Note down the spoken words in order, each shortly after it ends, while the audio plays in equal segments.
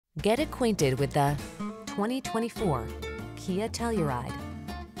Get acquainted with the 2024 Kia Telluride.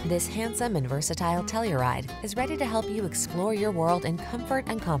 This handsome and versatile Telluride is ready to help you explore your world in comfort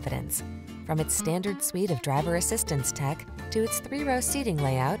and confidence. From its standard suite of driver assistance tech, to its 3-row seating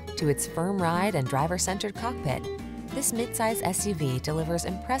layout, to its firm ride and driver-centered cockpit, this midsize SUV delivers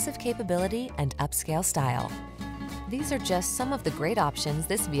impressive capability and upscale style. These are just some of the great options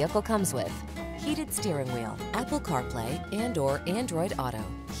this vehicle comes with: heated steering wheel, Apple CarPlay and/or Android Auto,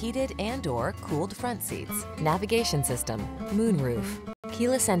 heated and/or cooled front seats, navigation system, moonroof,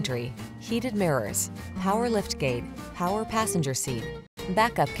 keyless entry, heated mirrors, power liftgate, power passenger seat,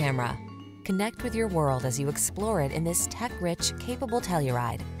 backup camera. Connect with your world as you explore it in this tech-rich, capable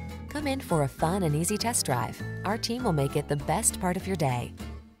Telluride. Come in for a fun and easy test drive. Our team will make it the best part of your day.